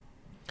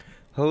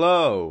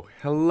Hello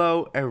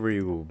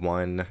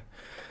everyone.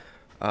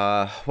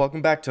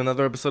 Welcome back to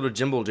another episode of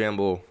Jimble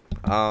Jamble.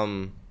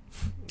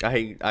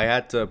 I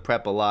had to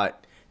prep a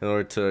lot in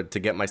order to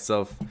get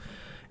myself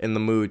in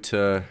the mood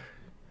to,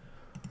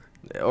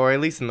 or at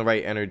least in the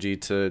right energy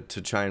to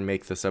try and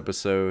make this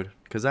episode,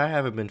 because I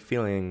haven't been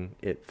feeling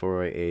it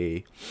for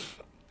a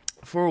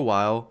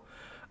while.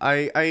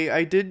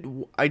 I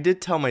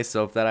did tell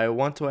myself that I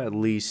want to at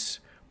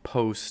least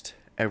post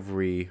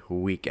every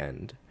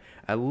weekend,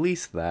 at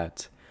least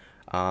that.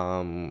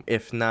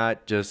 If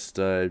not, just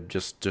a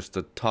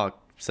talk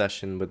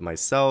session with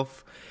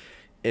myself,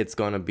 it's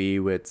gonna be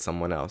with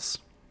someone else.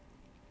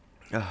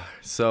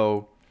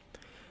 So,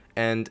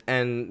 and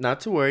not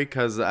to worry,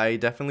 cause I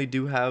definitely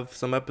do have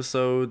some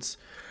episodes,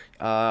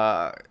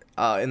 uh,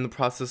 in the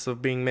process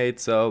of being made.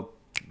 So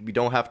we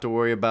don't have to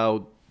worry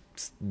about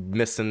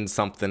missing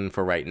something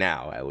for right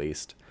now, at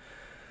least.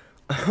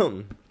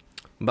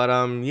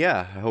 But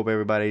yeah, I hope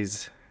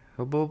everybody's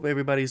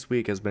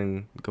week has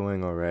been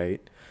going all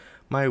right.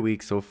 My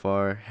week so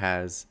far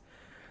has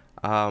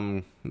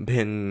been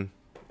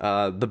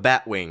the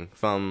Batwing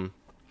from.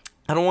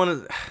 I don't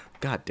want to.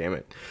 God damn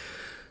it.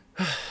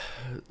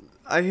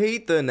 I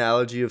hate the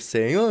analogy of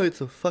saying, "Oh,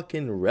 it's a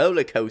fucking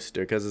roller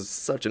coaster," because it's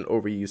such an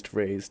overused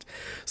phrase.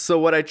 So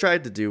what I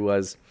tried to do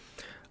was,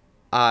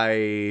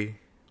 I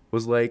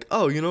was like,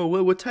 "Oh, you know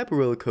what? What type of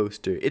roller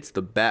coaster? It's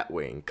the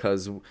Batwing,"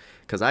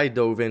 cause I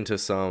dove into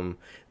some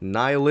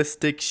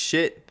nihilistic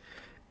shit.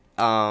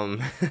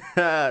 Um,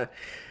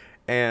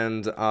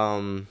 and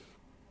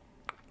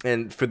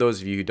and for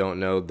those of you who don't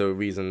know, the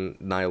reason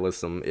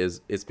nihilism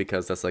is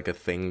because that's like a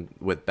thing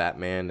with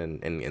Batman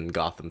and in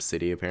Gotham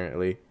City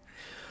apparently.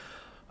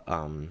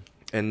 And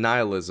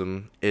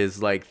nihilism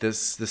is like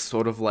this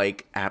sort of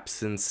like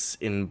absence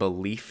in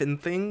belief in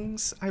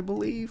things, I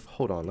believe.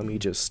 Hold on, let me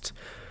just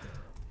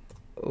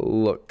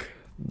look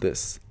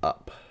this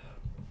up.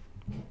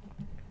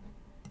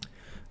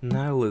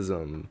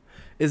 Nihilism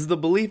is the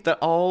belief that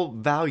all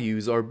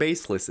values are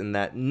baseless and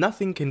that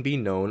nothing can be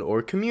known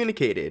or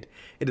communicated.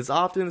 It is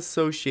often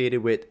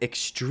associated with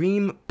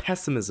extreme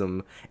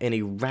pessimism and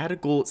a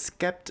radical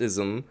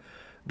skepticism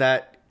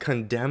that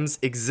condemns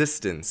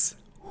existence.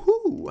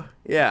 Whoo!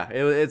 Yeah,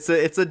 it's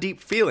a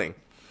deep feeling.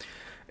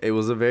 It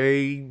was a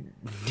very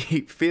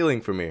deep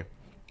feeling for me.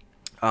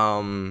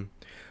 Um,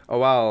 a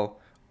while,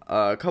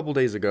 a couple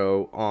days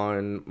ago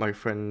on my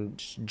friend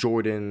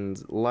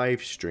Jordan's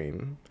live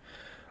stream,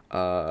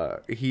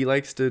 he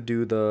likes to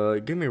do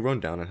the give me a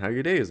rundown on how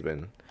your day has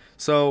been.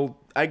 So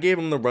I gave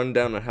him the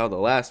rundown on how the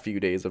last few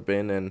days have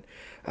been, and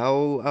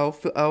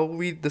I'll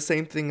read the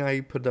same thing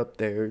I put up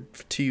there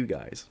to you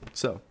guys.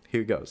 So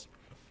here goes.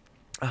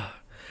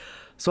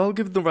 So I'll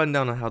give the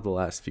rundown on how the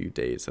last few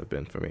days have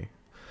been for me.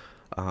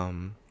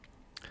 Um,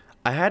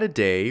 I had a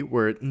day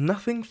where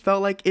nothing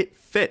felt like it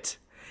fit,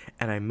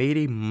 and I made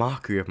a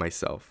mockery of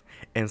myself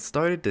and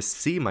started to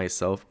see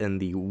myself in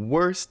the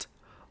worst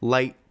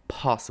light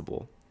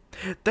possible.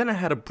 Then I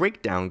had a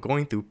breakdown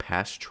going through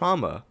past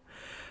trauma.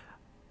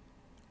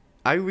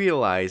 I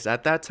realized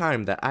at that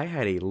time that I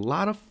had a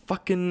lot of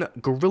fucking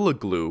gorilla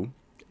glue,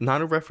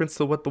 not a reference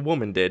to what the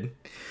woman did,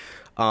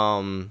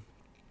 um,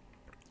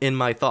 in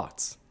my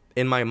thoughts,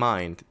 in my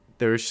mind.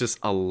 There's just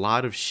a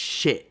lot of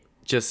shit,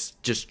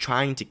 just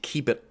trying to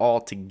keep it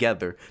all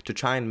together to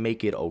try and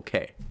make it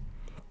okay.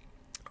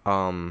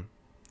 Um,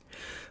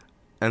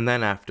 and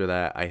then after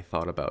that, I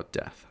thought about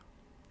death.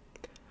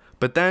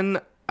 But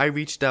then I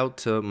reached out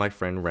to my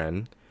friend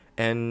Ren,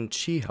 and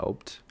she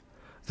helped.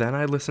 Then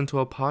I listened to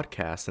a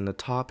podcast, and the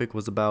topic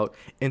was about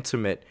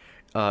intimate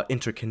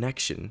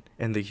interconnection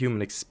and the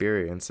human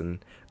experience,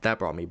 and that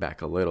brought me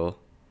back a little.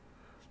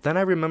 Then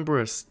I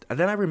remembered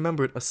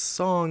a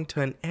song to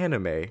an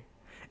anime,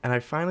 and I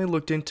finally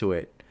looked into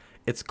it.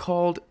 It's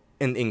called,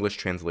 in English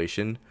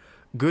translation,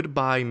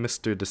 "Goodbye,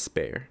 Mr.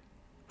 Despair."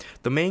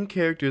 The main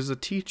character is a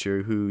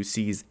teacher who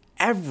sees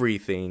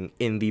everything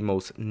in the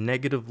most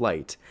negative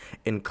light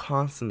and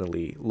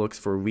constantly looks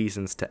for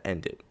reasons to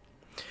end it.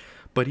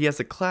 But he has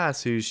a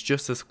class who's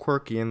just as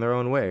quirky in their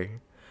own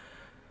way.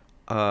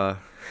 Uh,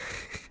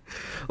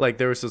 like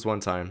there was this one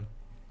time.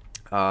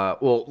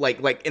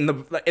 Like in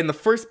the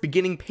first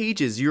beginning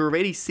pages, you're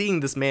already seeing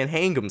this man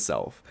hang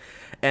himself,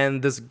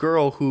 and this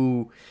girl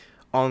who,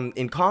 on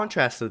in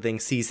contrast to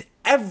things, sees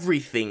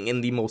everything in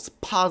the most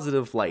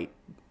positive light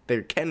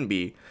there can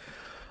be.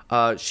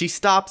 She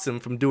stops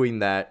him from doing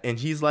that, and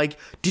he's like,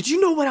 "Did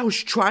you know what I was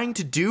trying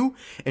to do?"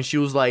 And she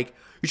was like,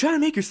 "You're trying to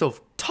make yourself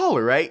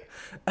taller, right?"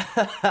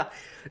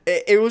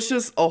 It was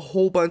just a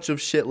whole bunch of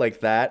shit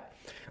like that.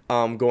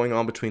 Going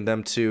on between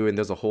them two, and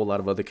there's a whole lot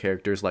of other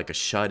characters like a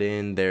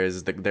shut-in.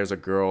 There's a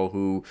girl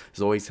who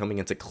is always coming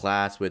into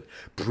class with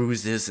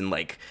bruises and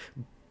like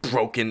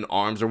broken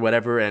arms or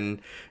whatever, and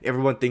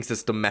everyone thinks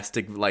it's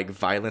domestic like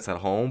violence at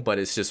home, but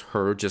it's just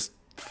her just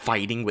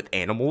fighting with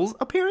animals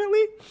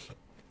apparently.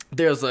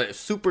 There's a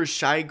super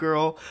shy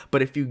girl,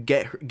 but if you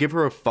give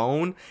her a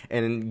phone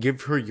and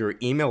give her your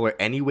email or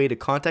any way to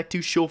contact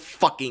you, she'll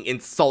fucking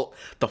insult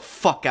the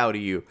fuck out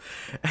of you.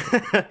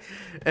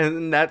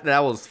 And that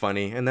was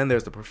funny. And then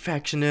there's the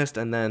perfectionist,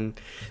 and then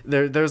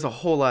there's a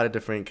whole lot of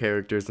different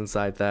characters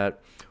inside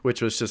that,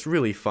 which was just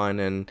really fun,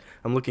 and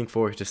I'm looking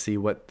forward to see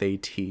what they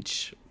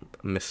teach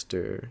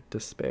Mr.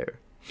 Despair.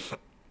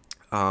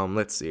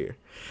 Let's see.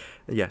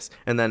 Yes,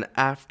 and then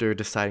after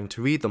deciding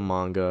to read the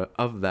manga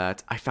of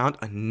that, I found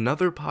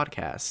another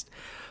podcast.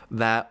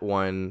 I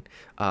found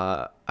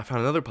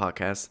another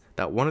podcast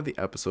that one of the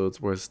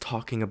episodes was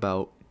talking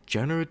about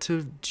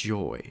generative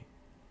joy.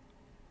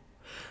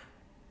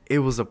 It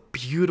was a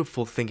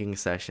beautiful thinking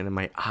session, and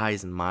my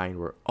eyes and mind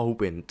were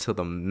open to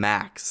the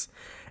max.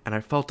 And I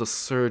felt a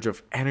surge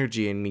of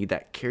energy in me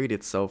that carried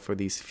itself for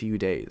these few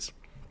days.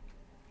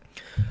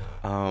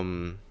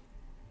 God,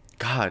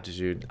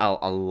 dude,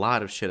 a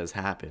lot of shit has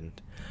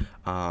happened.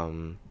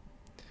 And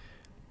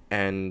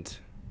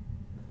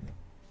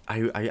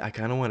I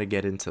kind of want to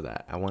get into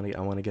that. I want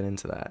to get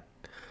into that.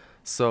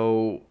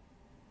 So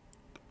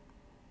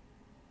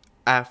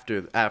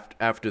after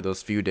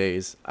those few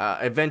days,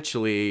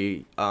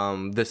 eventually,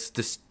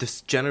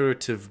 this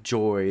generative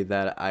joy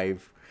that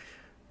I've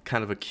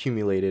kind of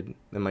accumulated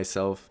in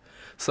myself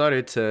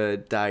started to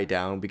die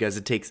down, because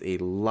it takes a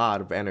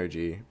lot of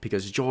energy,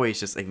 because joy is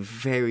just a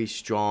very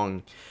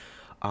strong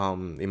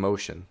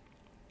emotion.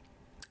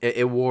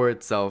 It wore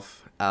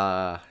itself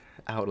out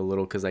a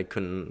little because I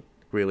couldn't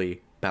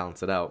really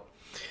balance it out.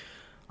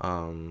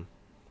 And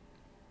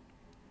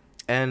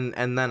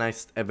then I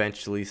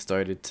eventually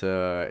started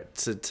to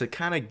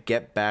kind of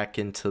get back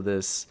into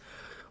this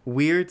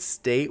weird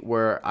state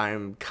where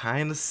I'm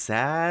kind of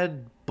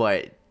sad,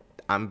 but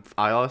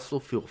I also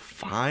feel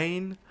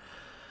fine.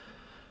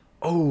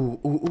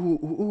 During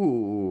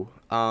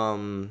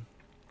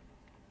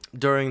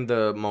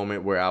the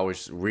moment where I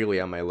was really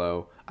on my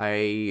low,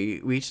 I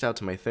reached out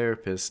to my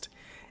therapist,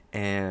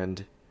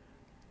 and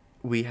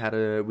we had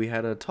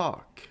a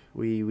talk.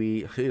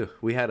 We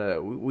had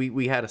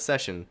a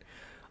session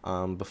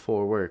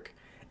before work,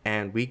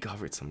 and we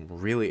covered some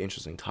really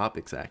interesting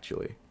topics.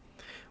 Actually,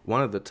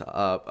 one of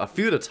a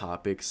few of the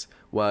topics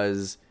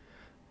was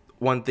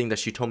one thing that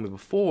she told me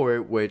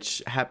before,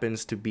 which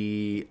happens to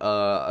be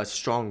a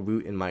strong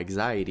root in my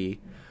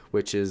anxiety,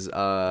 which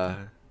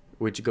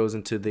goes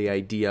into the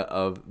idea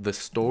of the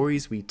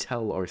stories we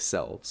tell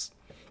ourselves,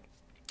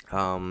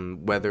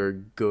 whether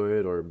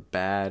good or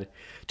bad,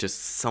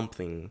 just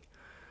something.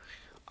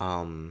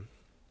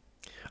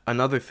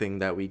 Another thing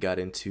that we got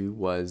into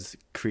was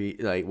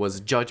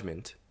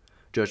judgment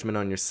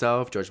on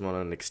yourself, judgment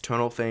on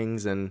external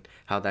things, and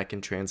how that can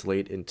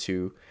translate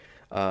into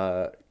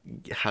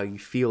how you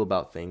feel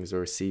about things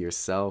or see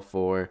yourself,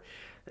 or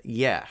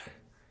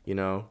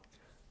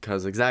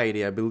because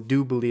anxiety, I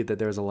do believe that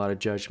there's a lot of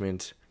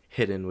judgment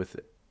hidden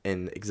within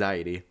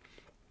anxiety.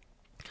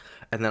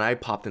 And then I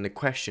popped in a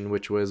question,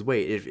 which was,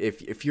 wait,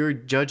 if you're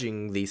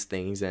judging these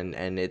things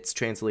and it's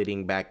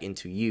translating back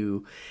into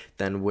you,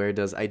 then where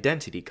does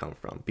identity come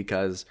from?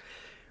 Because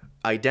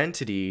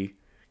identity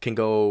can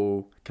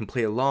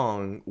play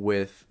along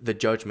with the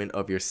judgment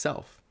of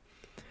yourself.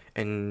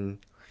 And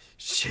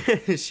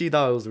she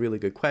thought it was a really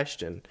good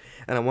question.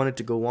 And I wanted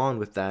to go on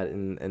with that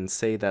and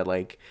say that,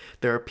 like,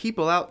 there are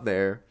people out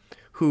there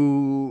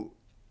who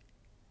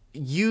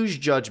use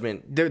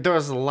judgment.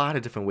 There's a lot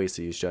of different ways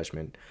to use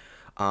judgment.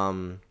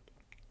 And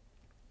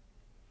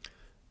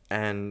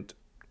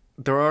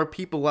there are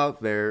people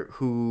out there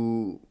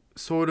who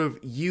sort of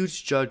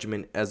use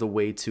judgment as a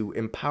way to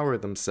empower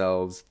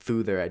themselves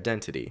through their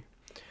identity.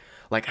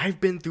 Like, I've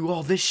been through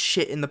all this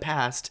shit in the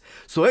past,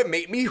 so it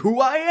made me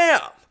who I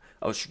am.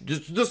 I was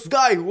this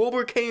guy who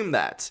overcame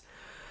that.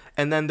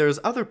 And then there's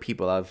other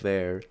people out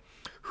there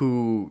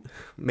who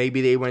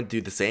maybe they went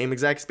through the same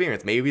exact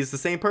experience. Maybe it's the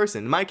same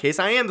person. In my case,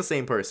 I am the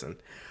same person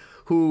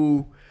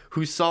who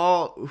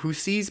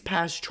sees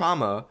past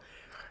trauma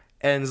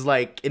and is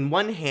like, in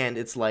one hand,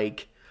 it's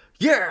like,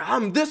 yeah,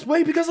 I'm this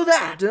way because of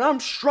that, and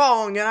I'm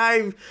strong,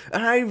 and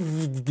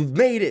I've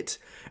made it.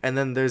 And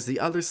then there's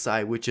the other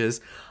side, which is,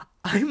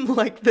 I'm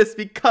like this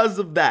because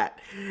of that,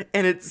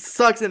 and it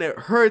sucks and it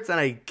hurts and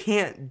I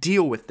can't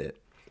deal with it.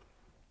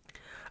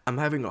 I'm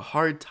having a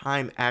hard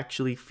time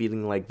actually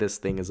feeling like this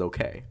thing is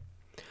okay.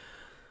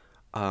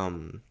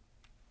 And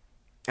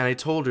I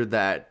told her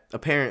that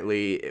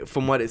apparently,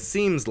 from what it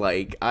seems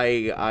like,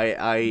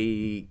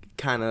 I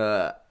kind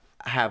of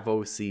have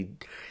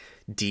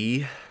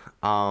OCD.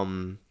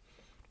 And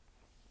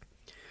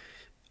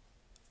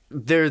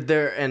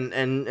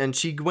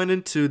she went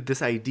into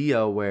this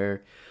idea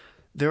where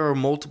there are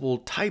multiple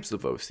types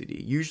of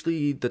OCD.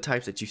 Usually the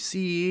types that you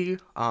see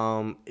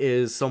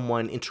is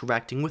someone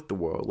interacting with the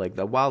world. Like,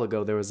 a while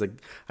ago, there was I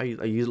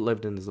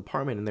lived in this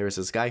apartment, and there was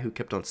this guy who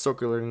kept on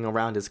circling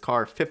around his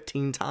car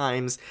 15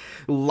 times,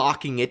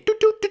 locking it,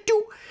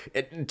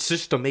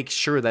 just to make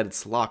sure that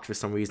it's locked for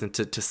some reason,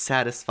 to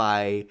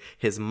satisfy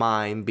his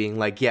mind, being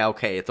like, yeah,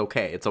 okay, it's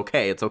okay, it's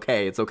okay, it's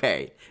okay, it's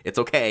okay, it's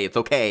okay, it's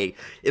okay,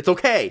 it's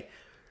okay.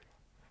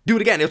 do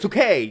it again. It's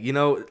okay. You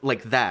know,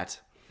 like that.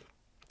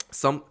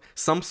 Some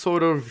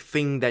sort of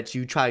thing that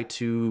you try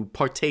to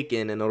partake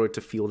in order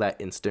to feel that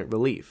instant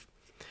relief.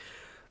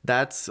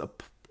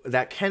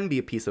 That can be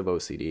a piece of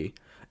OCD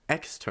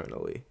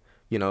externally,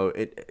 you know,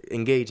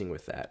 engaging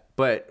with that.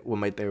 But what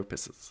my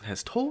therapist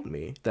has told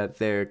me, that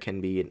there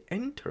can be an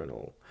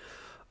internal,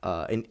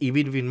 and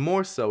even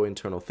more so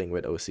internal thing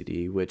with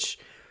OCD, which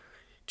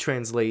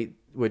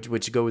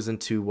goes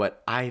into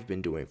what I've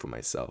been doing for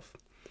myself.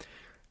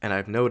 And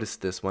I've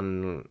noticed this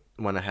when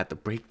I had the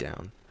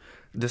breakdown.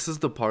 This is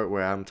the part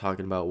where I'm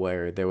talking about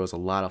where there was a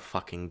lot of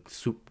fucking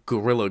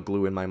gorilla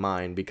glue in my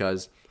mind,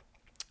 because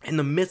in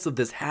the midst of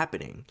this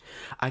happening,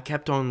 I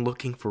kept on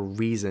looking for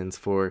reasons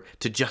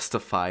to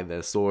justify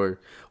this or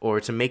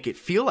to make it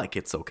feel like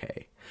it's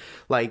okay.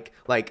 Like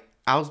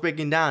I was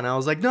breaking down. I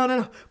was like,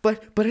 no,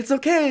 but it's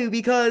okay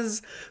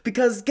because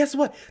guess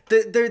what?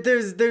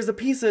 There's a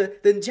piece of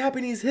the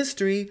Japanese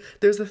history.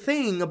 There's a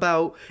thing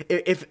about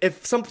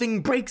if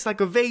something breaks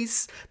like a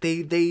vase,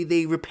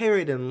 they repair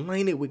it and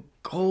line it with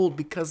gold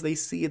because they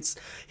see its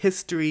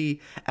history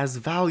as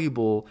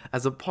valuable,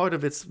 as a part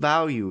of its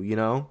value, you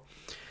know.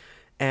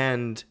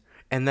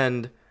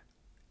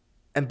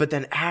 But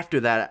then after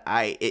that,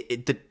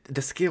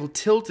 the scale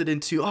tilted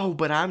into, oh,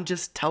 but I'm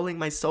just telling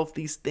myself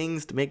these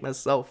things to make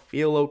myself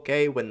feel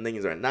okay when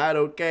things are not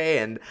okay,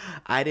 and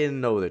I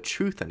didn't know the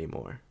truth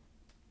anymore.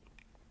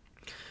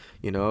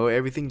 You know,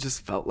 everything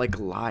just felt like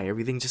a lie.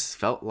 Everything just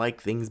felt like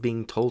things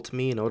being told to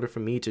me in order for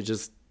me to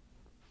just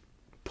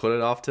put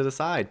it off to the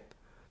side,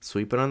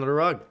 sweep it under the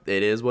rug.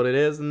 It is what it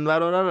is, and blah,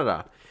 blah, blah, blah,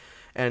 blah.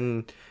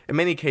 And in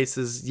many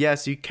cases,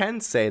 yes, you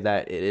can say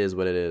that it is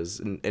what it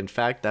is. In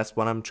fact, that's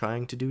what I'm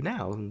trying to do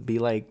now. Be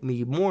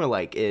more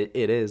like it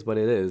is what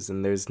it is.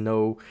 And I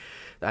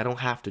don't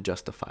have to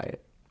justify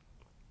it.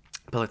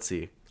 But let's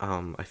see.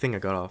 I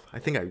think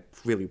I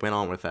really went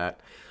on with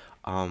that.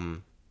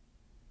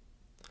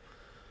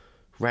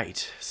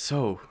 Right.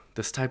 So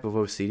this type of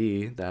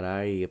OCD that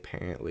I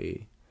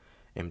apparently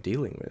am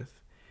dealing with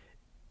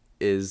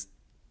is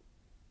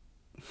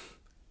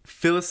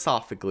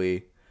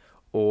philosophically,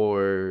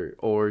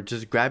 or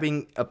just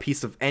grabbing a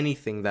piece of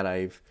anything that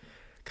I've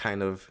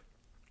kind of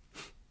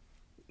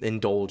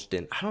indulged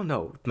in. I don't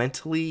know.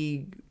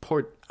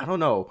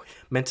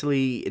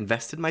 Mentally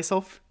invested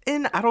myself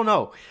in. I don't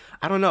know.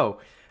 I'm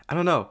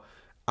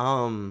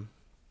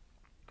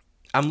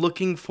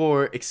looking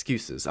for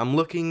excuses. I'm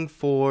looking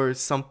for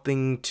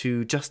something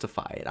to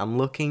justify it. I'm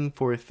looking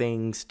for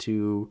things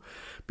to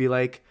be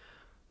like,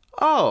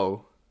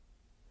 oh,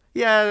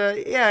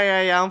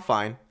 yeah, I'm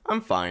fine.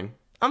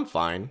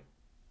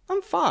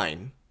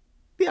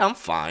 Yeah, I'm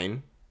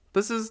fine.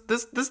 This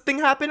thing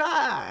happened,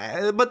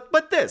 but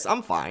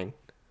I'm fine.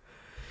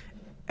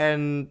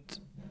 And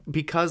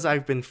because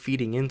I've been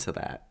feeding into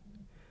that,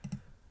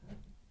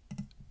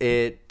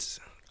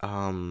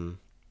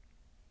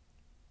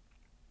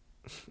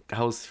 I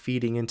was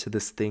feeding into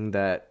this thing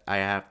that I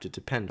have to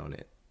depend on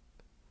it.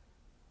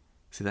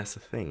 See, that's the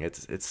thing.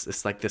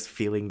 It's like this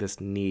feeling,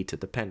 this need to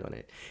depend on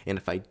it. And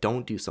if I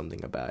don't do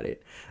something about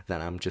it,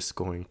 then I'm just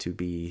going to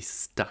be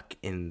stuck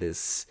in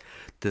this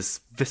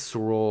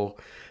visceral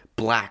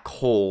black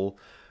hole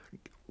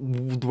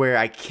where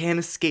I can't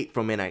escape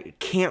from it. I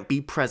can't be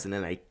present,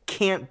 and I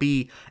can't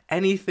be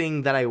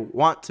anything that I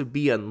want to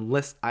be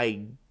unless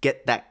I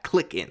get that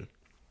click in.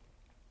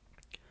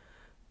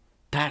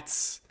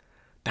 That's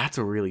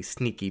a really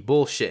sneaky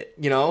bullshit,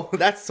 you know?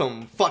 That's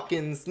some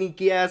fucking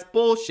sneaky ass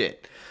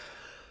bullshit.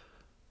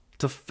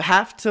 To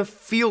have to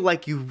feel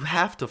like you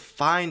have to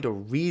find a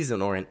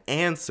reason or an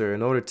answer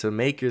in order to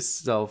make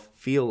yourself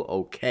feel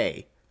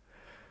okay.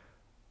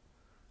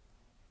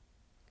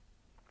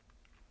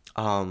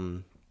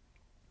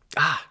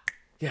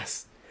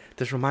 Yes.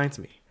 This reminds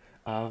me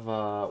of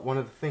one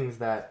of the things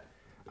that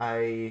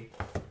I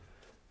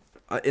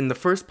in the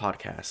first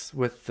podcast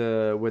with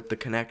the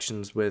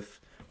connections with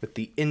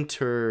the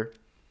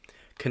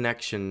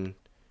interconnection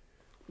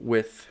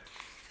with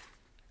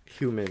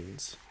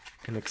humans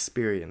and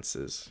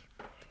experiences.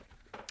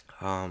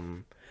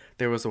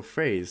 There was a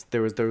phrase,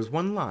 there was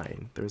one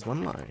line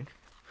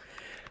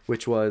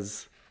which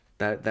was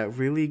that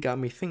really got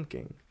me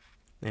thinking,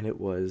 and it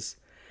was,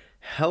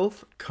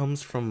 health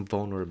comes from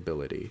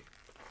vulnerability.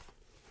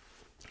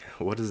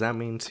 What does that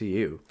mean to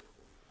you?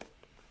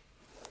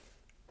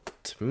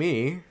 To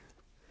me,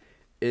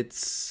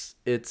 it's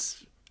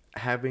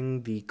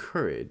having the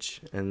courage,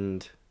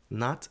 and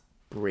not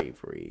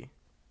bravery,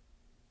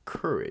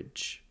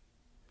 courage.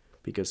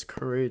 Because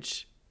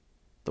courage,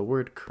 the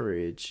word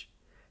courage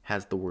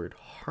has the word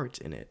heart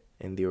in it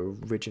in the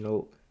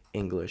original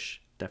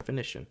English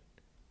definition,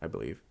 I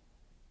believe.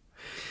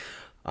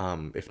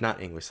 If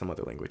not English, some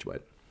other language,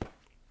 but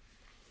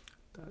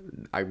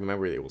I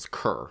remember it was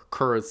cur.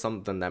 Cur is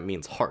something that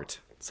means heart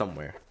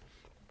somewhere.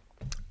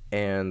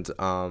 And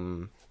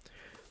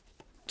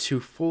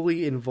to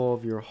fully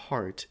involve your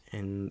heart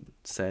in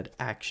said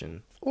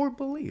action or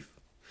belief.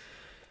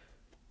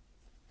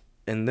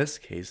 In this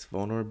case,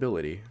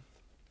 vulnerability.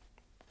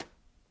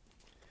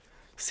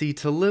 See,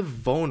 to live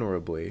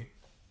vulnerably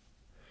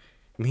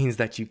means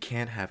that you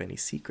can't have any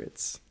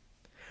secrets.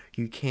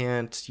 You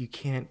can't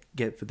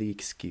get for the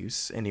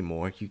excuse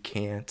anymore. You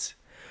can't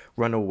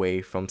run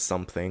away from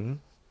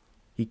something.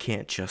 You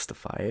can't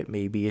justify it.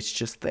 Maybe it's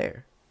just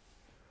there.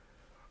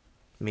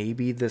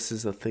 Maybe this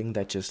is a thing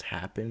that just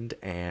happened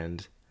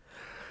and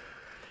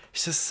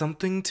it's just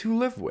something to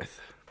live with.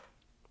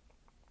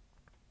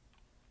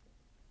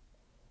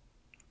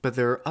 But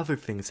there are other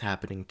things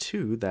happening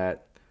too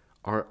that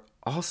are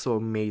also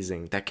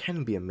amazing, that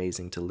can be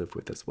amazing to live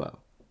with as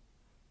well.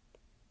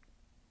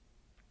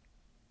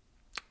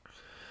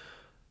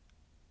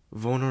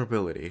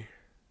 Vulnerability.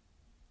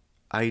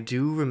 I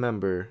do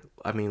remember,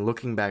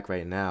 looking back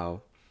right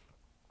now,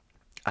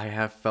 I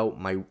have felt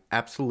my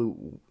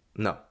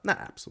no, not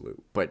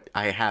absolute, but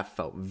I have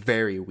felt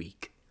very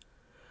weak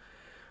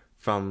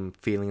from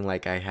feeling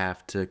like I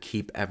have to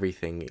keep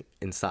everything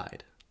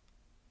inside.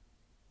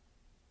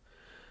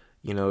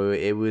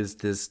 It was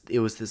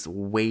this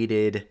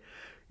weighted,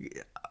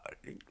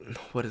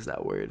 what is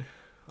that word?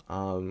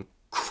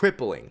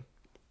 Crippling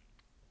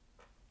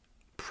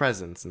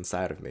presence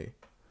inside of me.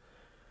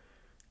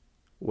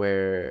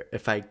 Where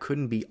if I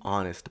couldn't be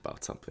honest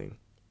about something,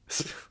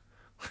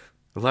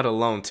 let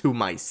alone to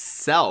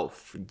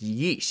myself,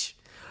 yeesh,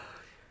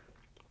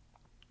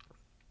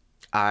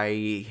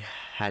 I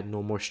had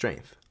no more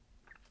strength.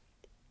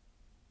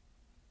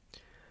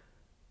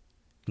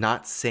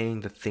 Not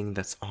saying the thing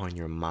that's on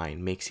your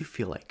mind makes you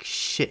feel like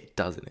shit,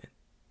 doesn't it?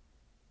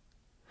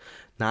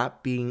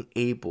 Not being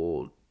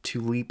able to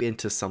leap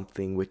into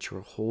something with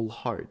your whole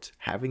heart,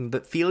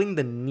 feeling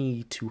the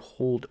need to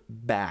hold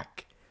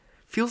back,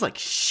 feels like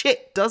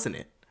shit, doesn't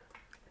it?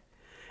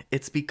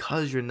 It's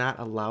because you're not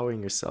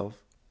allowing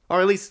yourself, or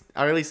at least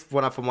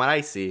from what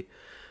I see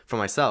for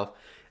myself,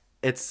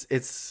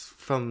 it's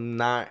from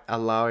not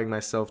allowing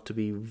myself to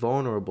be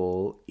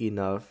vulnerable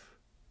enough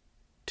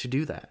to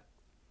do that.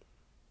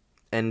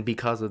 And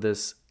because of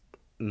this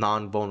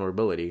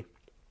non-vulnerability,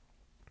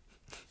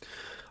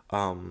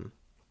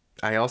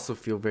 I also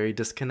feel very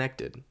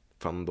disconnected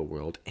from the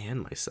world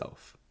and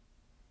myself.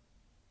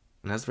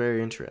 And that's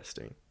very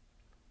interesting.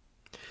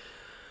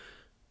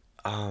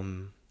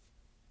 And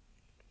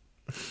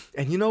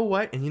you know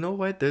what?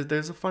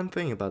 There's a fun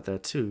thing about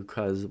that too,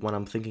 because when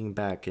I'm thinking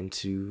back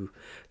into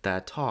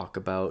that talk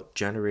about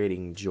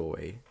generating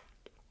joy,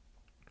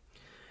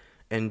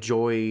 and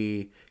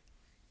joy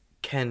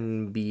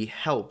can be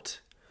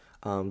helped.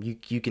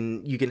 You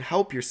can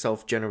help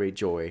yourself generate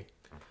joy.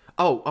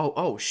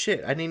 Oh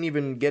shit! I didn't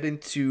even get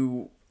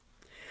into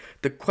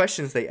the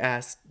questions they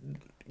asked.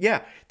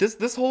 Yeah,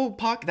 this whole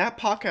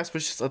podcast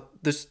was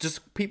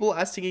just people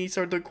asking each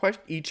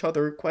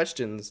other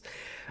questions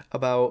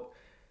about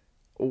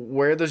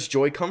where does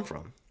joy come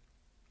from.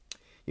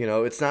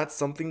 It's not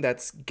something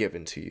that's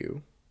given to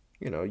you.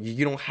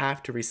 You don't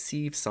have to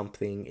receive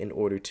something in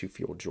order to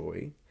feel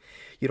joy.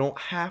 You don't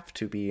have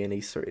to be in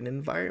a certain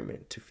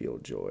environment to feel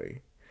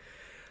joy.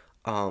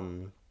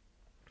 You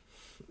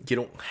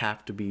don't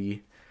have to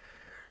be...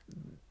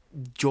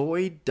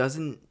 Joy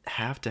doesn't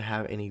have to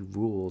have any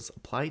rules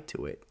applied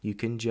to it. You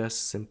can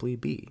just simply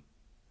be.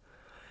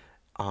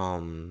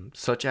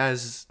 Such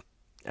as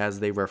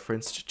they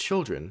referenced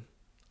children.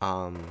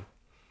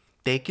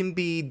 They can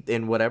be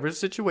in whatever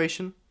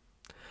situation,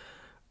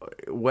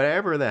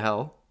 whatever the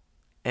hell,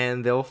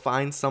 and they'll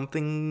find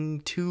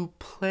something to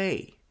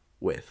play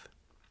with.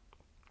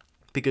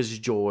 Because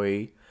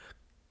a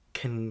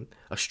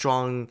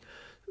strong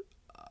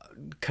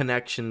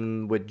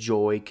connection with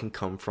joy can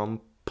come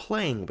from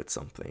playing with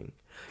something.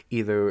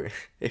 Either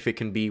if it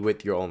can be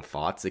with your own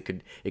thoughts, it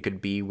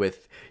could be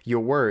with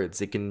your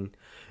words, it can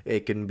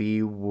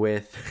be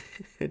with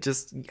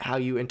just how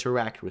you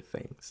interact with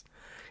things.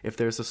 If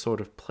there's a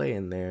sort of play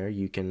in there,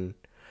 you can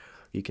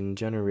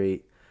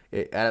generate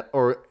it,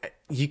 or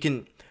you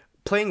can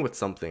playing with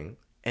something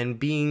and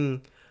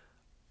being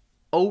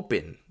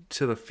open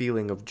to the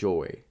feeling of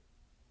joy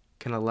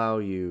can allow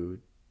you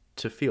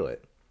to feel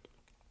it.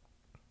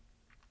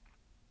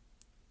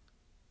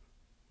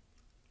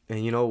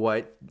 And you know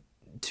what?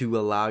 To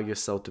allow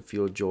yourself to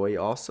feel joy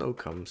also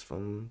comes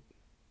from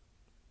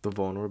the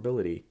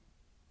vulnerability.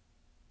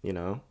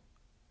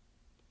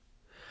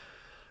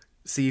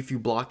 See, if you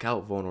block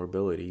out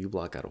vulnerability, you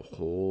block out a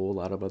whole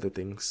lot of other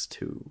things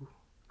too.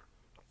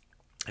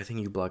 I think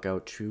you block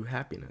out true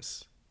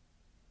happiness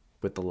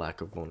with the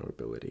lack of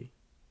vulnerability.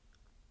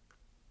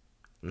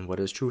 And what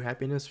is true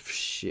happiness?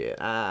 Shit,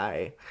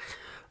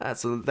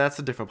 that's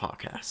a different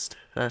podcast.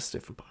 That's a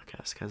different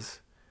podcast because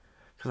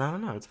I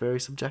don't know. It's very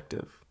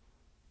subjective.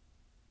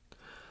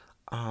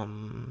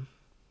 My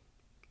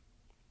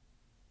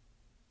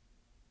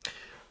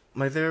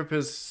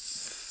therapist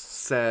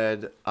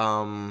said,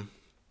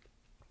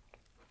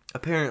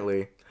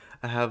 apparently,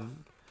 I have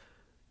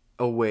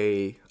a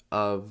way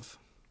of,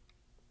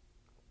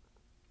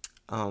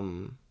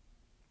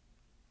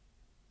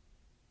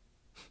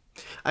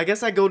 I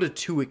guess I go to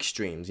two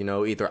extremes,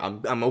 either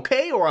I'm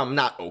okay or I'm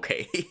not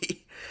okay.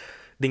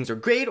 Things are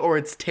great or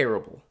it's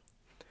terrible.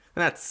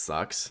 And that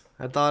sucks.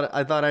 I thought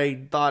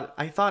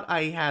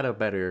I had a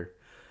better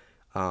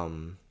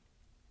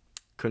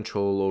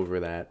control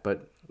over that,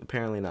 but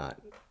apparently not.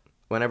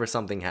 Whenever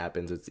something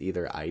happens, it's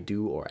either I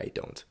do or I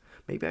don't.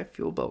 Maybe I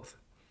feel both.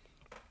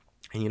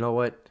 And you know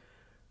what?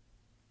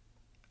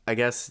 I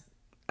guess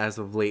as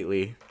of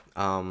lately,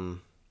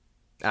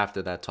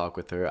 after that talk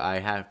with her, I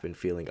have been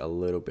feeling a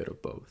little bit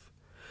of both.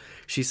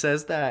 She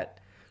says that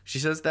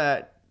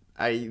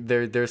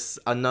there's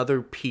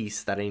another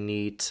piece that I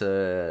need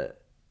to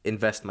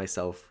invest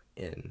myself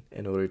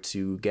in order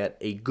to get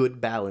a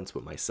good balance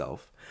with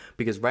myself,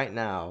 because right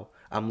now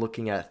I'm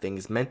looking at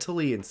things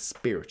mentally and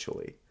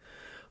spiritually,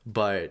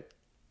 but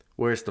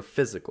where's the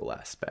physical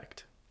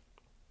aspect?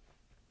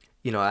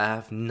 You know, I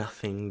have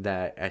nothing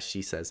that, as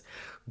she says,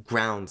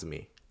 grounds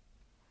me.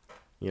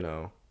 You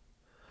know,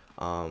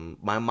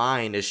 my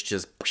mind is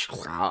just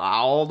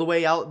all the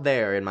way out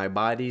there, and my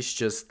body's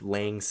just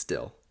laying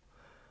still.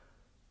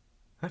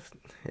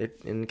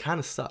 It kind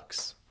of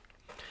sucks.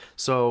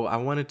 So I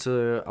want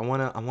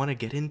to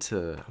get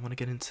into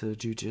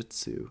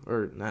jujitsu,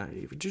 or not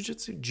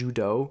jujitsu,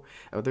 judo.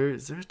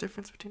 Is there a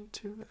difference between the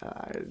two?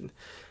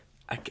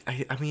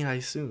 I mean, I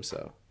assume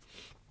so.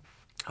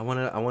 I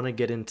want to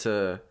get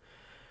into.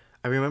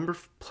 I remember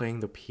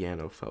playing the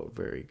piano felt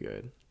very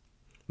good.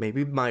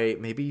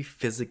 Maybe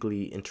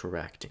physically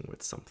interacting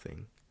with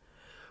something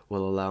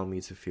will allow me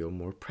to feel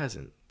more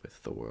present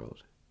with the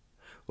world.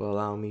 Will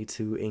allow me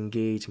to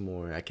engage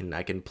more. I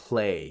can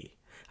play.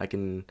 I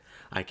can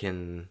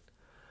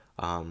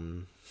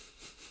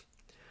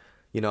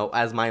you know,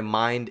 as my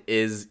mind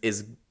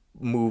is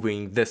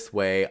moving this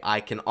way, I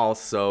can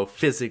also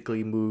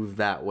physically move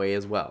that way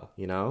as well,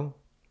 you know?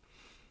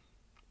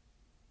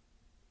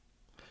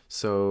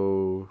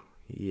 So,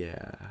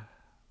 yeah.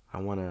 I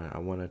want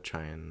to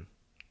try and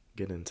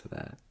get into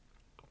that.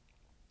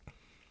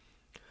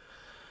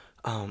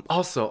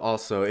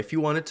 Also, if you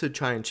wanted to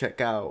try and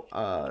check out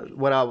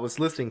what I was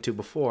listening to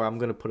before, I'm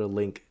gonna put a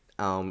link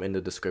in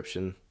the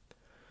description,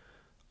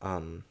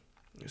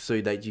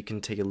 so that you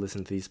can take a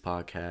listen to these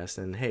podcasts.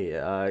 And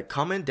hey,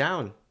 comment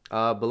down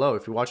below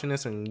if you're watching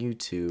this on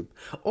YouTube,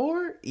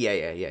 or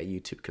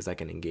YouTube, because I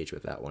can engage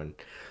with that one.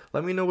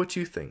 Let me know what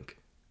you think,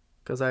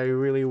 because I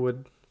really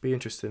would be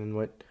interested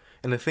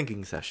in a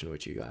thinking session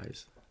with you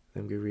guys. I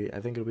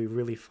think it'll be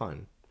really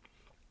fun.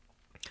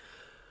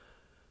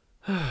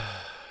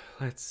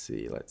 Let's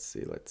see.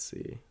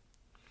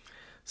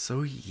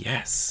 So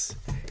yes.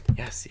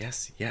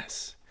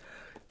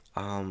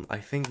 I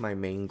think my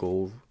main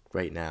goal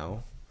right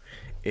now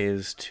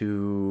is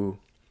to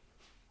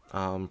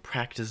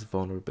practice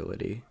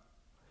vulnerability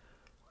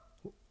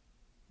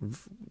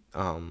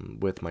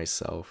with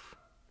myself,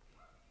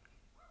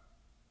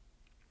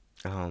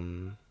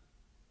 and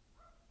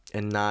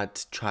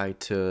not try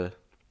to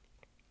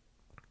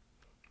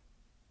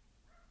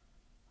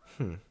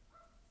I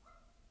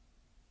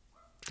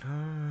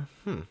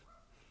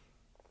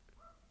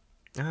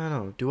don't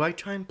know. Do I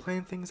try and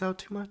plan things out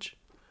too much?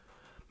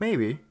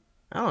 Maybe.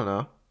 I don't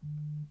know.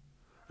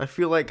 I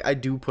feel like I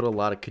do put a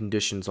lot of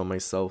conditions on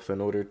myself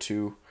in order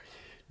to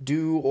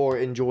do or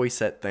enjoy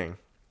said thing.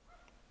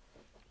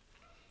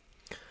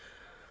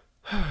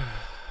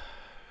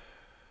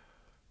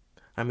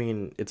 I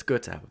mean, it's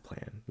good to have a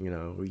plan. You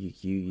know,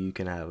 you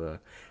can have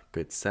a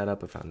good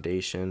setup, a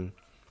foundation.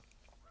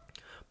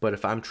 But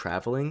if I'm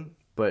traveling,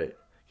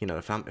 you know,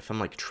 if I'm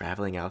like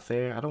traveling out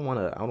there, I don't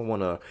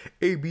wanna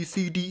A B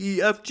C D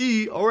E F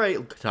G. All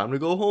right, time to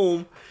go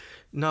home.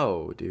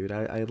 No, dude,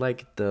 I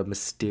like the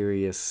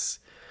mysterious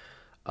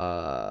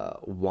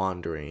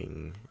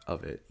wandering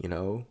of it. You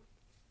know,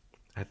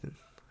 I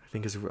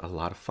think it's a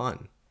lot of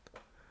fun.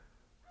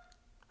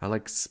 I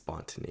like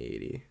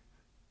spontaneity,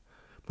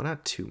 but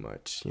not too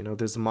much. You know,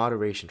 there's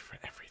moderation for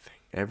everything.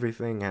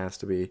 Everything has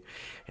to be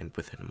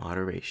within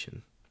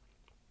moderation.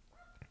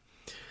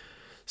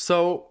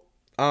 So,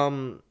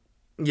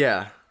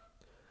 yeah.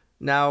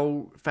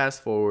 Now,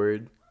 fast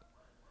forward,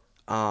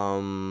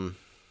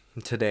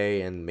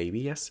 today and maybe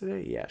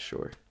yesterday. Yeah,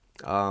 sure.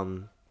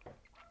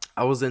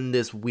 I was in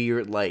this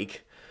weird,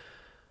 like,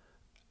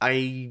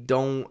 I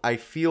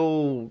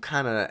feel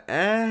kind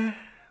of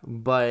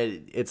but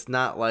it's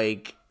not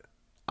like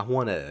I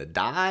want to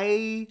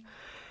die.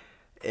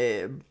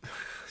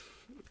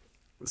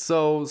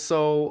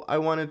 So I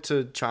wanted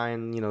to try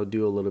and, you know,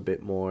 do a little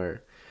bit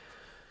more.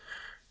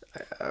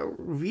 No,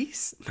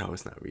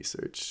 it's not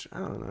research. I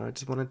don't know. I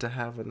just wanted to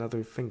have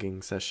another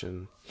thinking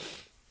session.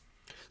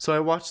 So I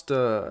watched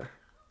a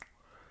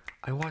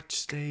what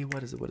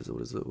is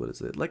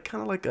it? Like,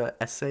 kind of like a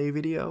essay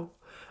video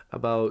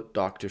about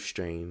Doctor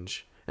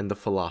Strange and the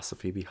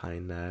philosophy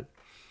behind that.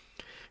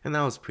 And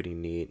that was pretty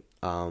neat.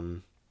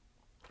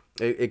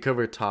 It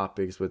covered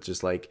topics with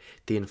just like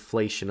the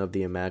inflation of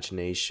the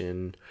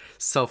imagination,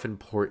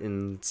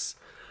 self-importance,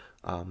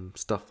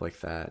 stuff like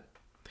that.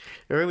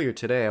 Earlier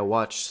today, I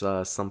watched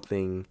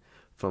something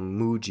from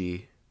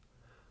Muji,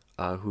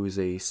 who's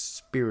a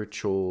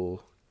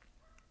spiritual.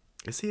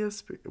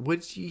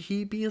 Would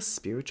he be a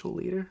spiritual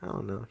leader? I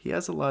don't know. He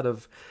has a lot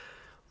of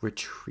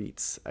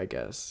retreats, I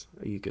guess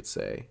you could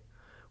say,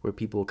 where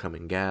people come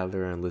and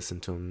gather and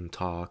listen to him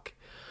talk.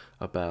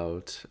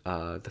 about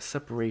the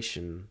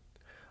separation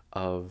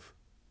of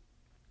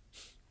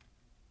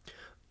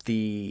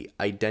the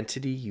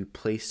identity you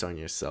placed on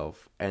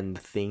yourself and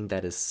the thing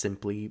that is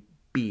simply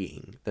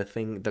being,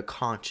 the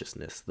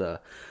consciousness, the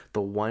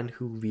one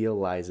who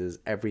realizes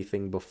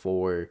everything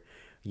before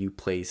you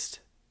placed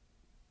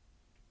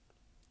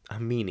a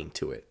meaning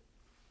to it.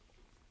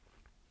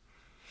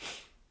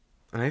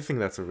 And I think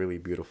that's a really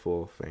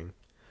beautiful thing.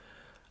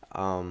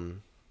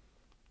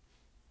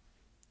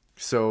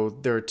 So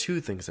there are two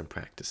things I'm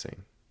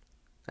practicing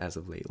as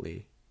of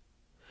lately.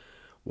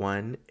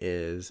 One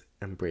is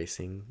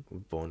embracing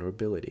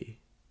vulnerability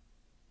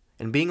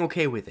and being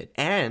okay with it,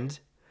 and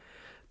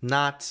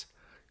not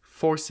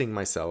forcing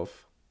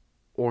myself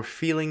or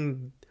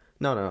feeling,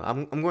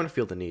 I'm going to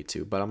feel the need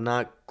to, but I'm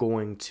not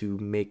going to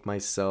make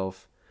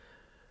myself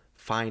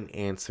find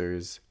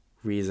answers,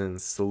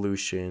 reasons,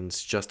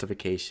 solutions,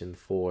 justification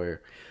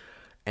for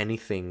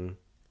anything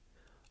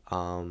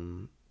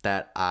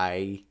that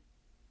I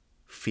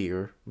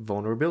fear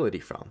vulnerability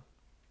from.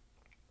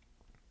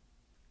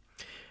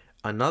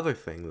 Another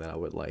thing that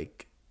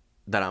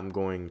I'm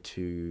going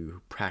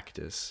to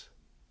practice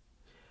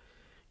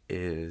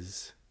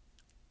is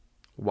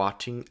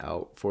watching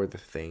out for the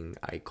thing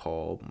I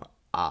call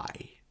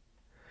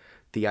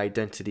the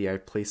identity I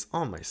place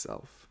on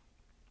myself.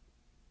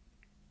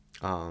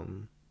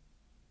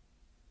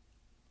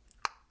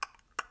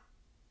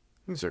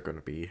 These are going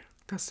to be,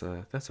 that's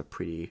a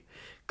pretty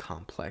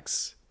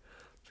complex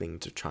thing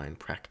to try and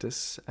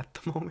practice at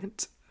the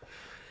moment.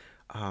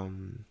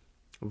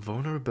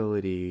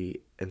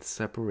 Vulnerability and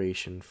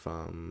separation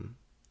from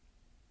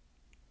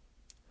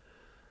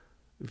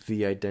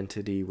the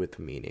identity with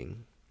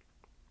meaning,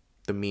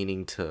 the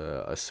meaning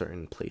to a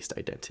certain placed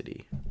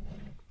identity.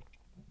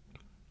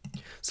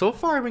 So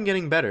far, I've been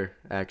getting better,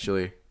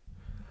 actually.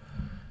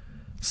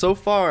 So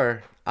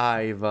far,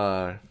 I've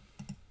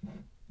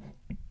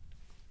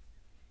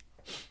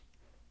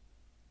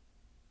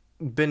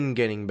been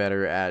getting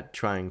better at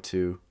trying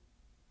to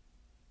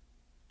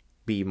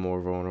be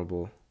more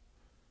vulnerable.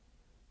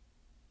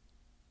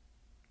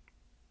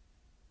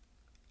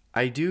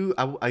 I do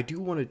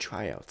want to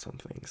try out some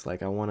things.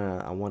 Like I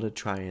want to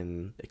try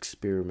and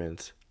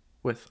experiment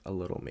with a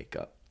little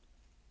makeup.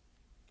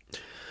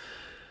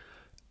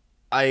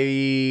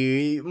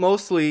 I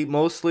mostly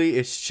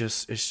it's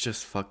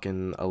just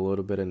fucking a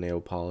little bit of nail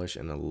polish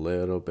and a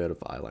little bit of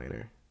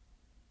eyeliner.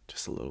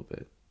 Just a little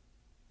bit.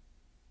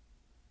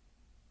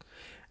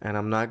 And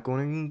I'm not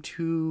going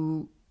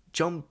to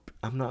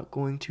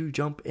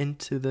jump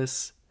into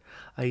this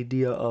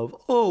idea of,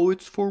 oh,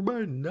 it's for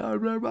men, blah,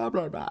 blah, blah,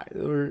 blah, blah.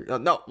 Or,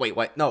 no, wait,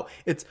 no,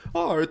 it's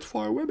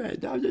for women,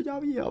 it's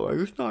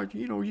not,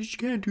 you just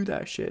can't do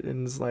that shit.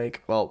 And it's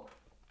like, well,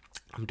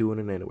 I'm doing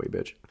it anyway,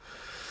 bitch.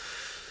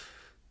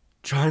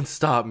 Try and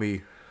stop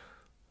me,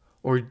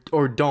 or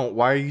don't.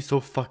 Why are you so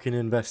fucking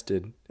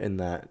invested in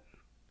that?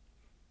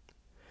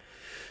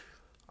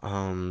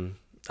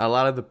 A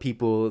lot of the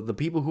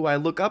people who I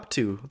look up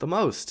to the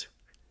most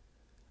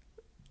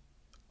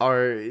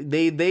are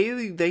they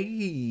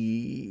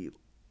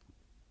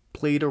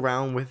played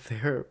around with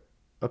their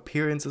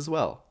appearance as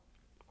well.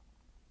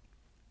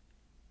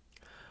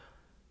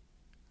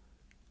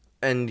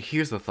 And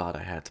here's the thought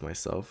I had to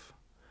myself.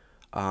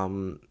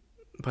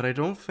 But I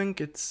don't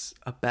think it's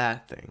a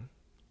bad thing.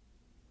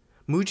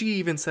 Muji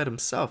even said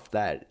himself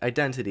that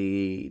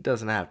identity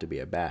doesn't have to be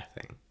a bad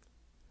thing.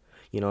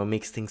 It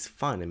makes things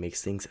fun. It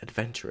makes things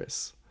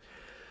adventurous.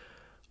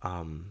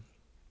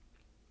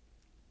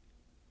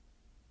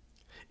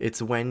 It's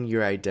when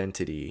your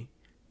identity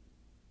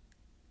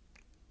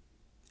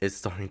is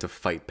starting to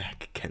fight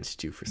back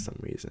against you for some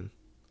reason.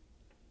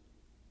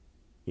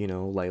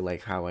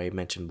 Like how I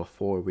mentioned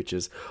before, which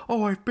is,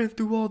 oh, I've been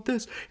through all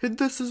this, and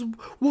this is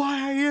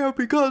why I am,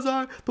 because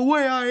I'm the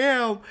way I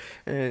am.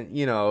 And,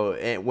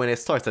 and when it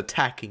starts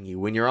attacking you,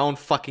 when your own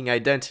fucking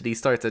identity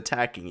starts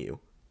attacking you.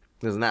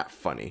 Isn't that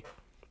funny?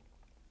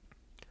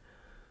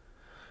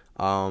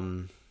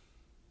 No,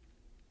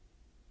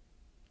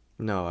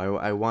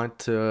 I want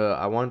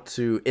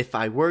to, if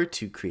I were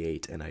to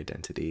create an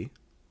identity,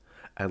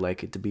 I'd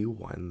like it to be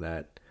one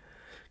that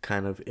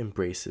kind of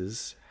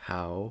embraces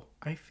how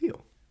I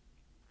feel.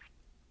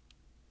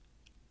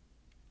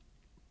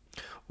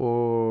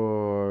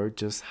 Or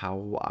just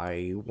how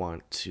I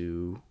want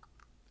to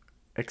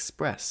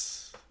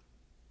express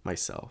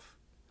myself,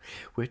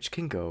 which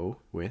can go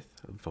with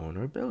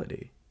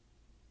vulnerability.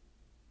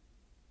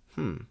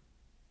 I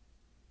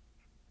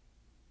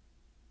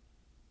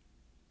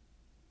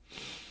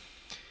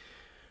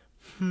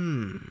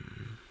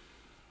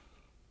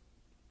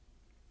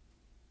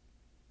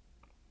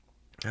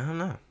don't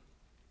know.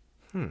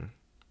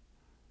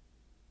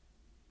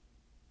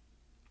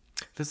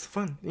 That's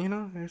fun,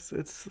 it's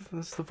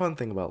the fun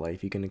thing about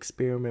life. You can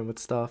experiment with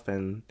stuff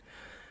and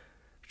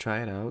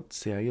try it out,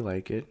 see how you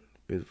like it.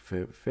 If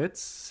it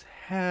fits,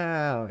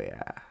 hell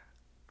yeah.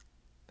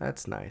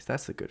 That's nice.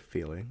 That's a good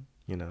feeling,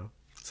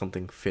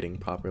 something fitting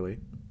properly.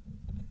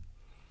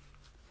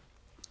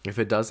 If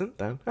it doesn't,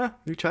 then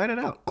you tried it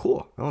out.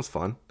 Cool. That was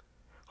fun.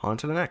 On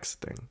to the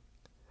next thing.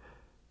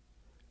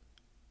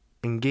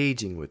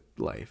 Engaging with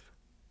life.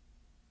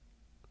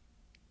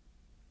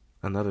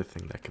 Another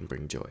thing that can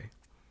bring joy.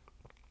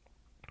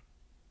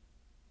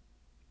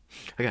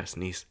 I gotta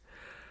sneeze.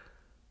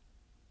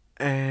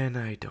 And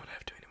I don't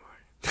have to anymore.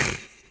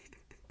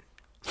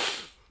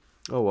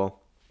 Oh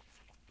well.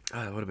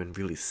 That would have been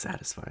really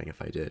satisfying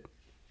if I did.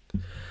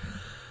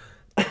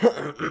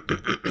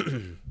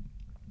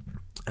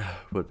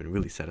 Would have been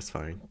really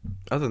satisfying.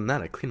 Other than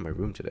that, I cleaned my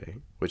room today,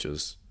 which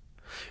was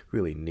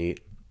really neat.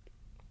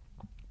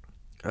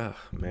 Oh,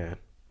 man.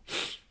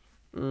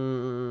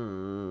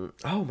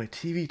 Oh, my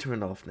TV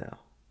turned off now.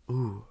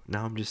 Ooh,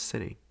 now I'm just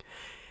sitting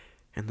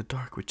in the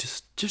dark with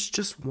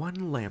just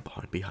one lamp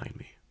on behind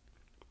me.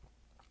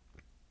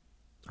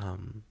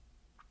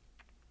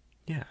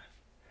 Yeah.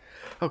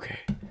 Okay,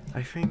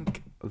 I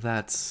think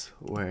that's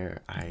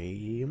where I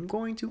am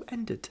going to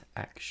end it,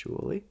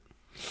 actually.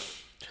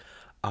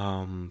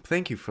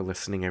 Thank you for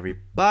listening,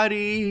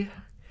 everybody.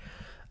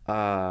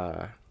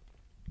 Honestly,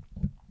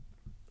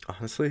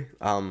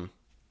 no.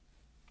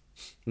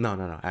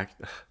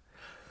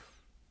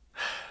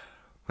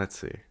 Let's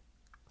see.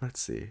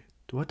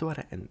 What do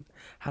I end?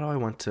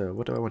 What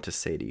do I want to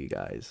say to you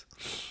guys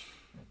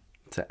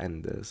to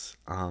end this?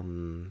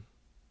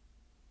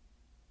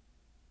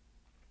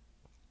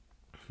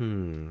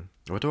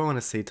 What do I want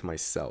to say to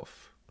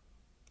myself?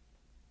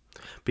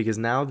 Because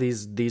now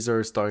these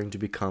are starting to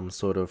become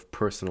sort of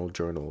personal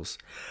journals.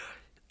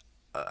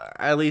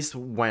 At least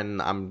when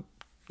I'm,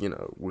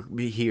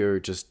 we here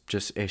just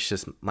it's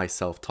just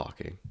myself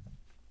talking.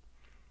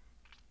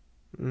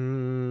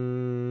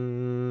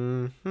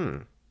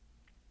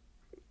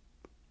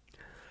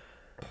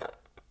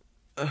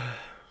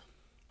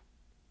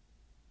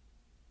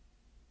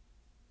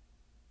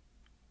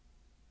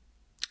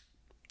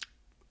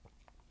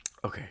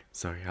 Okay,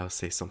 sorry, I'll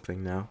say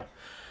something now.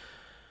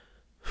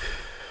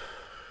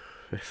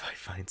 If I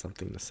find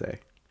something to say.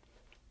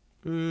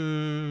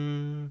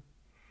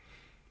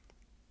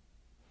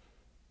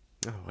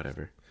 Oh,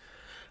 whatever.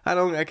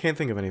 I can't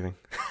think of anything.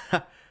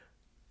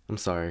 I'm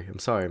sorry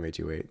I made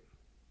you wait.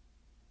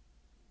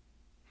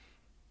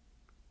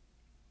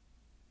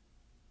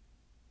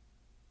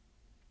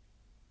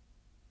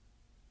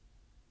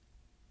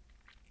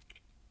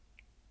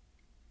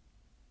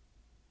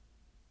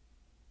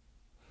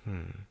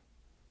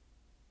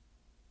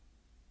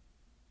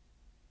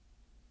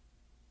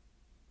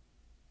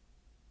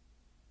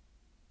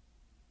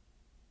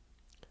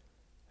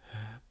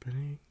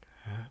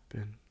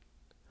 It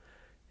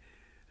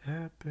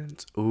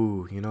happens.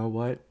 Ooh, you know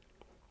what?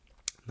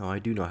 No, I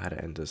do know how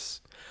to end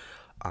this.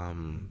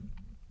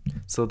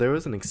 So there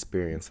was an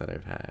experience that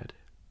I've had.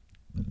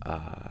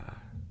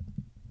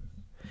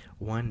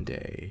 One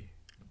day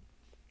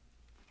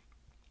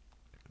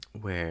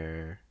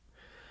where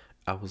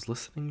I was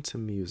listening to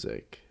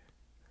music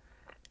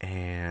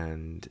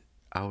and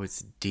I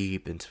was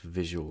deep into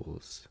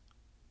visuals.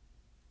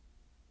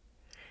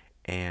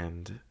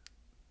 And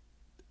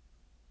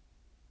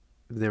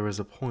there was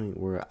a point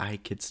where I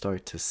could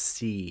start to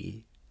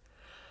see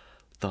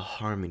the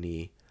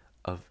harmony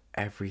of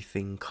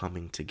everything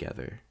coming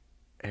together.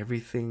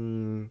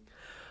 Everything,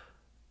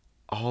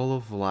 all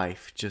of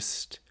life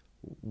just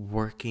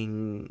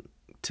working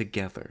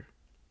together.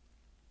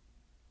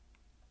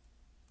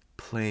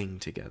 Playing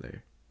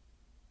together.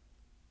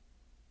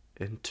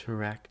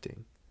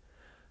 Interacting.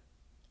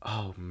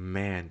 Oh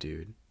man,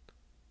 dude.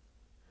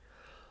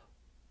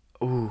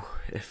 Ooh,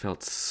 it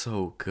felt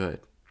so good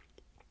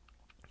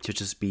to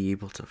just be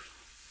able to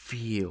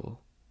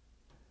feel.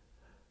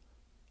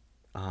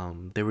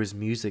 There was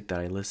music that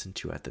I listened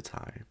to at the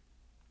time,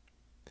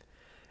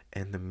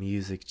 and the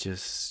music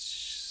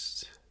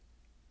just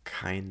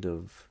kind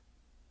of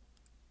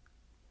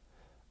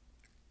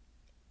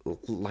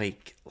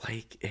like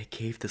it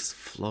gave this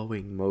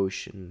flowing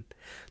motion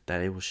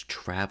that it was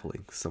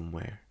traveling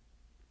somewhere,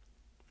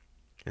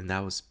 and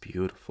that was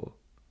beautiful.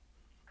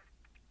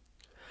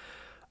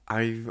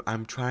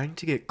 I'm trying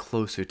to get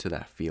closer to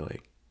that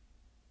feeling.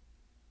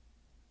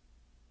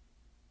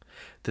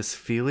 This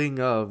feeling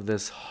of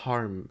this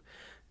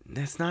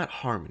it's not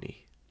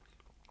harmony.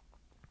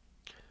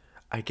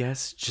 I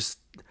guess just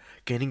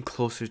getting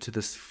closer to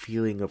this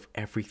feeling of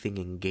everything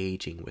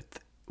engaging with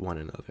one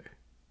another.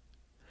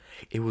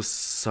 It was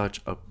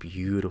such a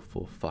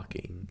beautiful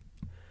fucking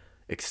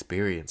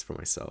experience for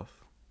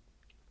myself.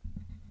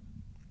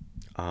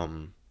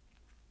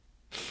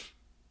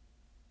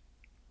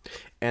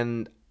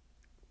 And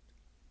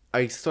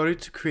I started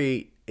to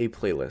create a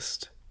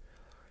playlist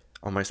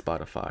on my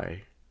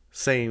Spotify,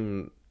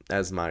 same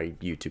as my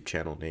YouTube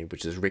channel name,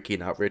 which is Ricky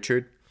Not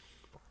Richard.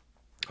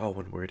 Oh,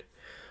 one word.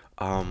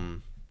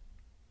 I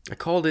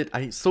called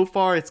it. So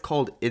far it's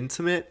called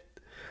Intimate.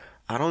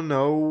 I don't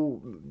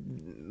know.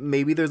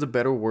 Maybe there's a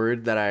better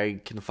word that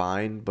I can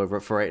find,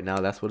 but for right now,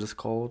 that's what it's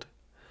called.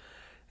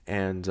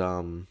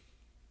 And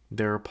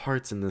there are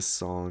parts in this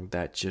song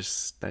that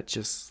just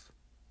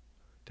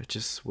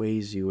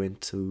sways you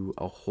into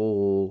a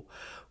whole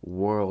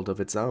world of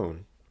its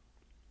own.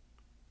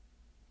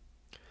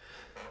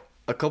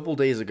 a couple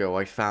days ago,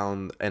 I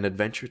found an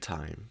Adventure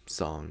Time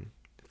song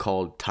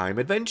called Time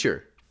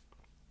Adventure.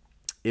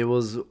 It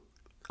was,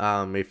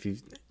 if you,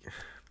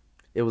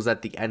 it was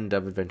at the end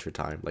of Adventure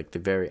Time, like the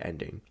very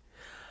ending.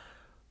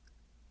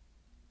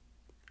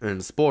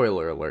 And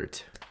spoiler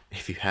alert,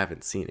 if you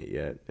haven't seen it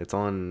yet, it's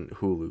on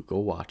Hulu. Go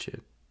watch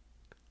it.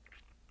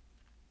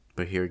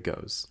 But here it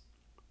goes.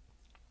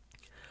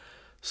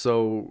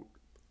 So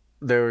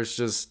there was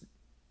just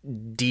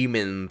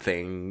demon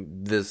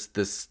thing, this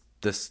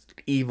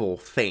evil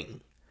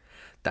thing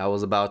that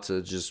was about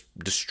to just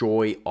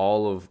destroy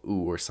all of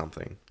Ooh or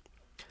something.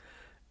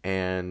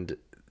 And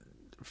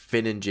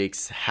Finn and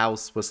Jake's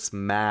house was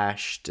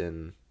smashed,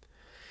 and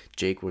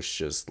Jake was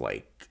just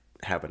like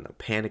having a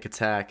panic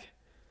attack.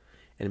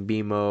 And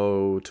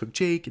BMO took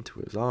Jake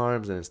into his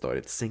arms and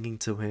started singing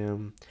to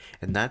him.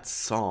 And that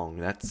song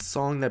that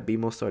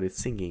BMO started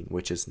singing,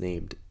 which is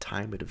named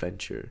Time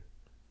Adventure,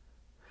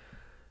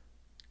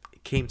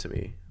 it came to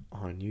me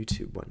on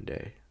YouTube one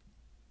day.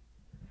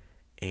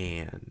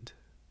 And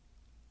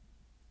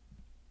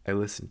I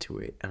listened to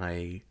it,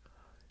 and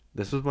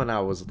this was when I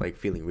was like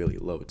feeling really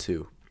low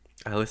too.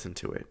 I listened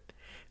to it,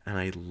 and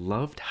I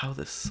loved how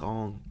the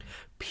song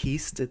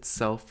pieced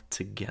itself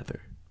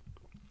together.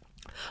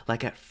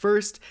 Like at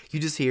first, you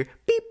just hear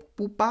beep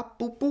boop bop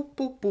boop boop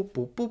boop boop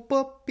boop boop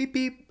boop beep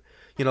beep,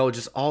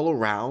 just all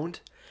around,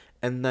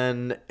 and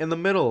then in the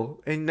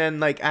middle, and then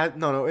like as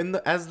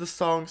the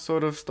song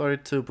sort of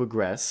started to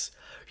progress,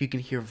 you can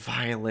hear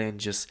violin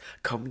just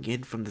coming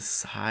in from the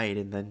side,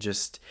 and then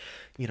just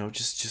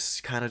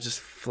kind of just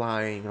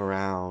flying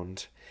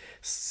around,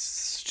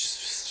 just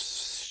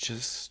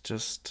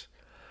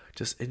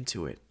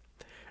into it.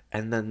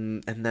 And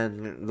then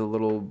the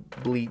little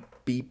bleep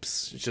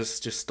beeps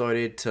just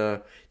started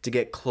to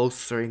get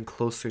closer and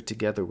closer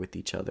together with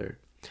each other.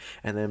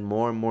 And then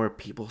more and more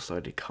people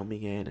started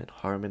coming in and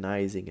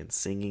harmonizing and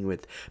singing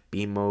with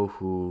BMO,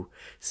 who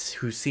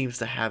seems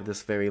to have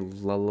this very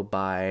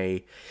lullaby,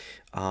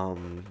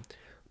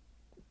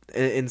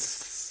 in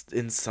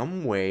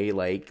some way,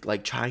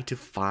 like trying to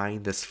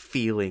find this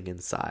feeling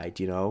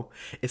inside.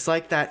 It's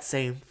like that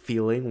same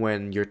feeling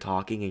when you're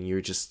talking and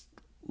you're just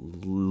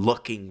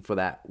looking for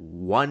that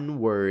one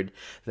word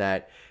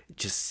that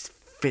just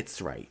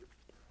fits right.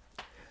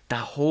 That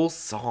whole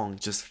song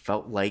just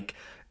felt like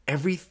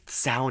every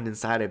sound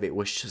inside of it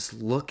was just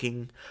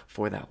looking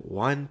for that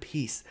one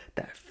piece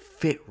that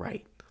fit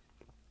right.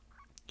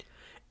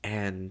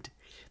 And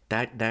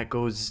that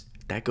goes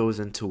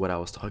into what I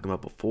was talking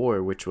about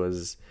before, which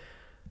was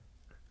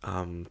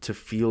to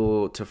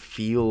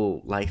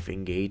feel life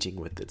engaging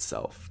with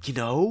itself.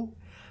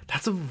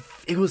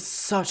 It was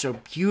such a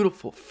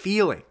beautiful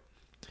feeling.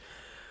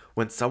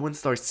 When someone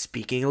starts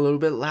speaking a little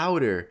bit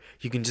louder,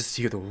 you can just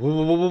hear the whoa,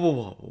 whoa, whoa, whoa,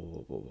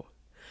 whoa, whoa,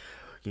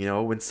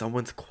 whoa. When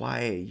someone's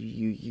quiet,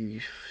 you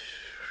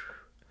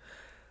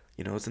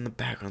it's in the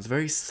background. It's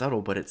very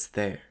subtle, but it's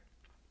there.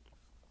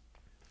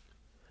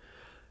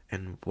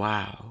 And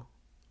wow.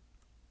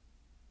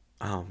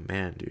 Oh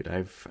man, dude,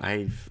 I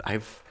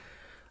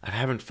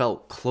haven't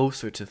felt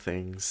closer to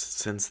things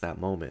since that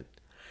moment.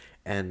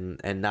 And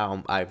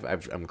now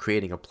I'm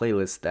creating a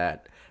playlist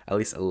that at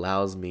least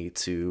allows me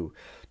to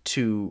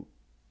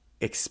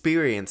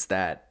experience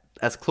that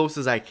as close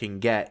as I can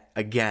get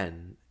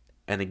again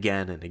and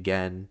again and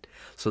again,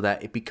 so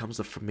that it becomes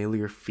a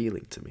familiar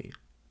feeling to me.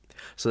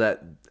 So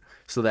that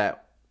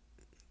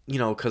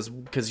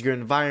because your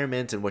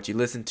environment and what you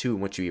listen to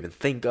and what you even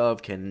think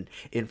of can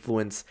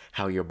influence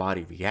how your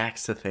body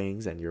reacts to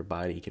things, and your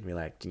body can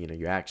react,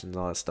 your actions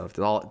and all that stuff.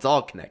 It's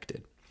all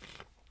connected.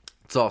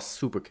 It's all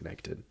super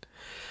connected.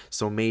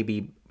 So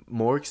maybe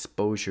more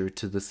exposure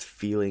to this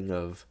feeling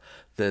of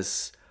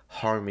this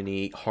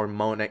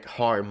harmonic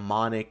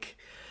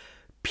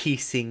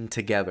piecing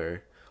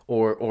together,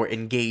 or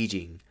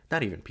engaging,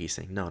 not even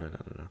piecing, no,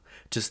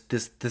 just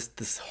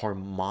this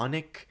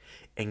harmonic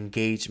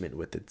engagement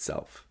with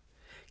itself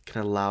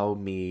can allow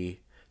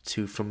me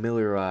to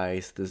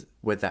familiarize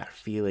with that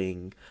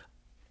feeling,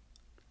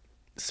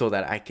 so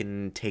that I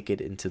can take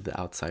it into the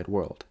outside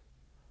world,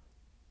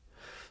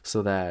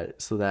 so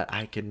that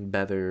I can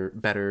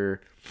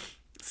better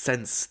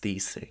sense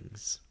these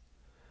things.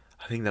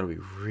 I think that would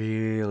be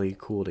really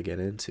cool to get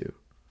into.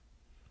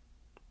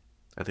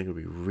 I think it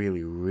would be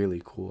really,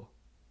 really cool.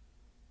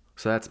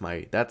 So I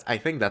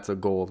think that's a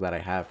goal that I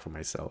have for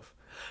myself.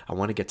 I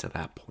want to get to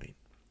that point.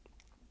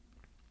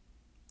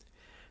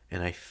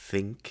 And I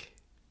think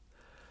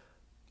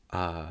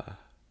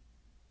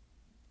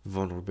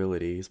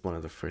vulnerability is one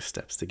of the first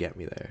steps to get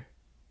me there.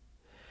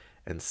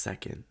 And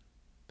second,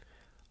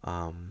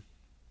 I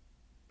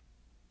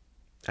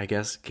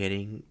guess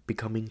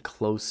becoming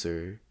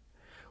closer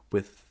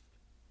with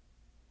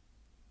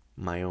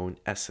my own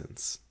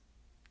essence.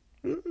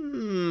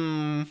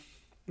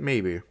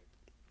 Maybe.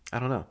 I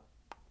don't know.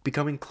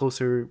 Becoming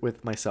closer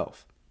with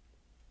myself.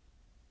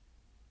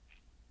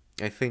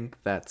 I think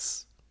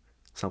that's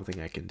something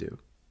I can do.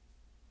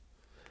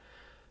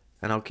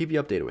 And I'll keep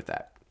you updated with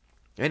that.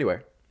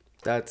 Anyway,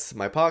 that's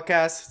my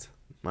podcast.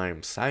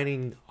 I'm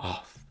signing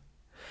off.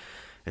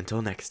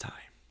 Until next time.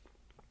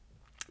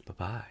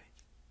 Bye-bye.